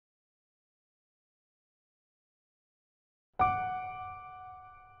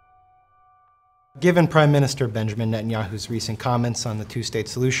Given Prime Minister Benjamin Netanyahu's recent comments on the two-state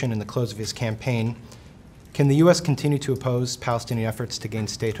solution and the close of his campaign, can the U.S. continue to oppose Palestinian efforts to gain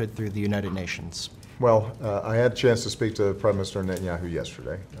statehood through the United Nations? Well, I had a chance to speak to Prime Minister Netanyahu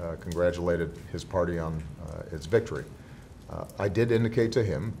yesterday, congratulated his party on its victory. I did indicate to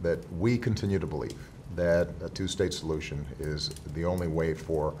him that we continue to believe that a two-state solution is the only way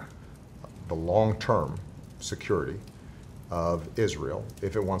for the long-term security of Israel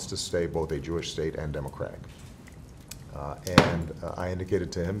if it wants to stay both a Jewish state and democratic. I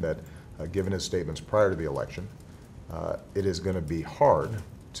indicated to him that given his statements prior to the election, it is going to be hard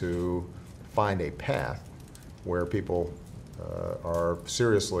to find a path where people are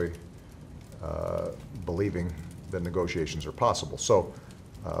seriously believing that negotiations are possible. So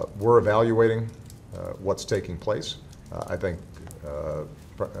we're evaluating what's taking place. I think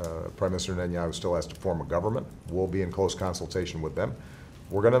Prime Minister Netanyahu still has to form a government. We'll be in close consultation with them.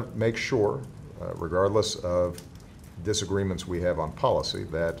 We're going to make sure, regardless of disagreements we have on policy,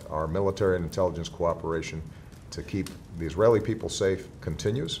 that our military and intelligence cooperation to keep the Israeli people safe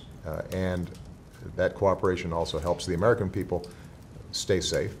continues, and that cooperation also helps the American people stay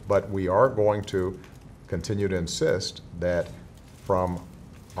safe. But we are going to continue to insist that from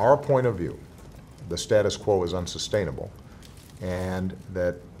our point of view, the status quo is unsustainable, and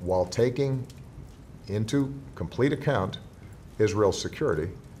that while taking into complete account Israel's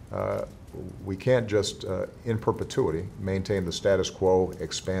security, we can't just in perpetuity maintain the status quo,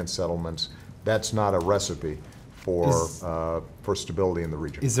 expand settlements. That's not a recipe for stability in the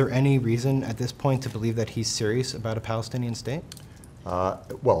region. Is there any reason at this point to believe that he's serious about a Palestinian state?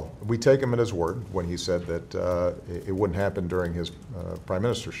 Well, we take him at his word when he said that it wouldn't happen during his prime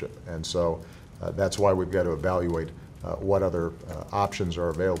ministership. And so that's why we've got to evaluate what other options are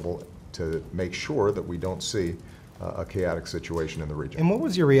available to make sure that we don't see a chaotic situation in the region. And what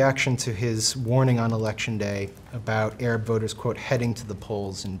was your reaction to his warning on Election Day about Arab voters, quote, heading to the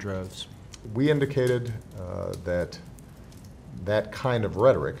polls in droves? We indicated that that kind of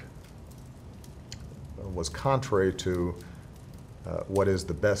rhetoric was contrary to what is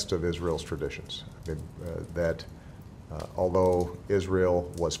the best of Israel's traditions. That although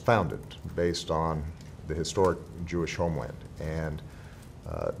Israel was founded based on the historic Jewish homeland and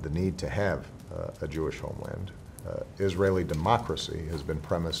the need to have a Jewish homeland, Israeli democracy has been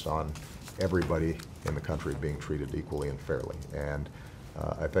premised on everybody in the country being treated equally and fairly. And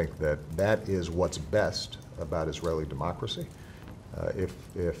I think that that is what's best about Israeli democracy. If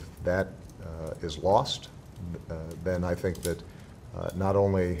that is lost, then I think that not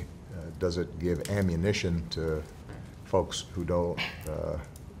only does it give ammunition to folks who don't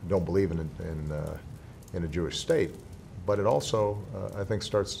believe in a Jewish state, but it also, I think,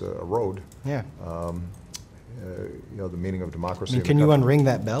 starts to erode the meaning of democracy. I mean, can you unring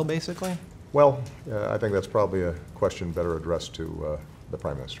that bell, basically? Well, I think that's probably a question better addressed to the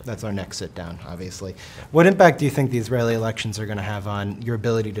Prime Minister. That's our next sit-down, obviously. What impact do you think the Israeli elections are going to have on your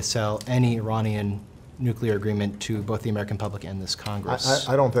ability to sell any Iranian nuclear agreement to both the American public and this Congress?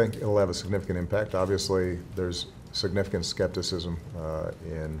 I don't think it'll have a significant impact. Obviously, there's significant skepticism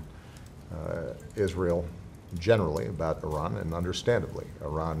in Israel generally about Iran, and understandably.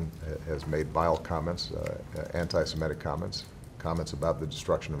 Iran has made vile comments, anti-Semitic comments, comments about the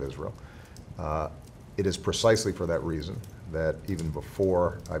destruction of Israel. It is precisely for that reason that even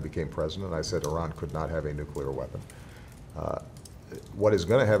before I became president, I said Iran could not have a nuclear weapon. What is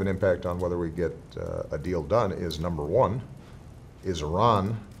going to have an impact on whether we get a deal done is, number one, is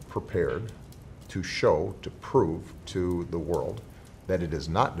Iran prepared to show, to prove to the world that it is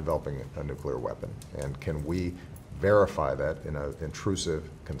not developing a nuclear weapon, and can we verify that in an intrusive,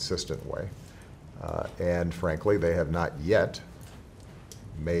 consistent way? And frankly, they have not yet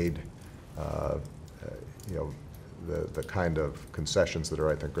made the kind of concessions that are,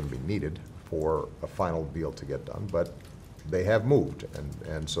 I think, going to be needed for a final deal to get done, but they have moved,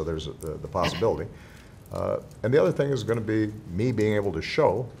 and so there's the possibility. And the other thing is going to be me being able to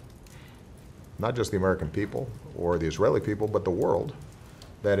show not just the American people or the Israeli people, but the world,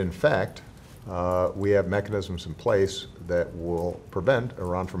 that in fact we have mechanisms in place that will prevent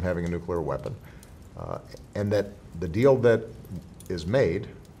Iran from having a nuclear weapon, and that the deal that is made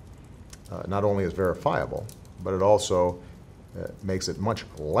not only is verifiable, but it also makes it much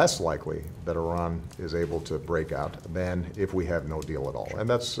less likely that Iran is able to break out than if we have no deal at all. And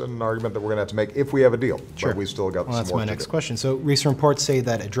that's an argument that we're going to have to make if we have a deal. Sure. But we still got some work to do. That's my next question. So recent reports say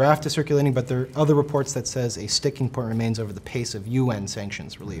that a draft is circulating, but there are other reports that says a sticking point remains over the pace of UN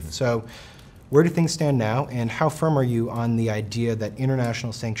sanctions relief. So where do things stand now, and how firm are you on the idea that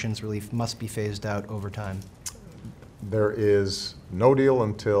international sanctions relief must be phased out over time? There is no deal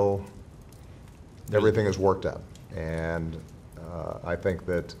until everything is worked out. And I think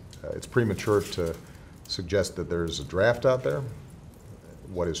that it's premature to suggest that there's a draft out there.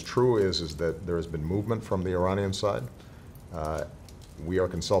 What is true is that there has been movement from the Iranian side. We are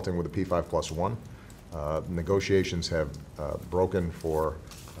consulting with the P5+1. Negotiations have broken for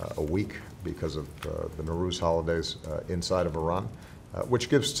a week because of the Nowruz holidays inside of Iran, which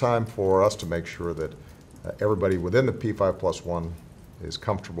gives time for us to make sure that everybody within the P5+1 is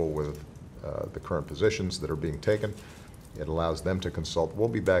comfortable with the current positions that are being taken. It allows them to consult. We'll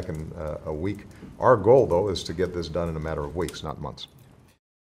be back in a week. Our goal, though, is to get this done in a matter of weeks, not months.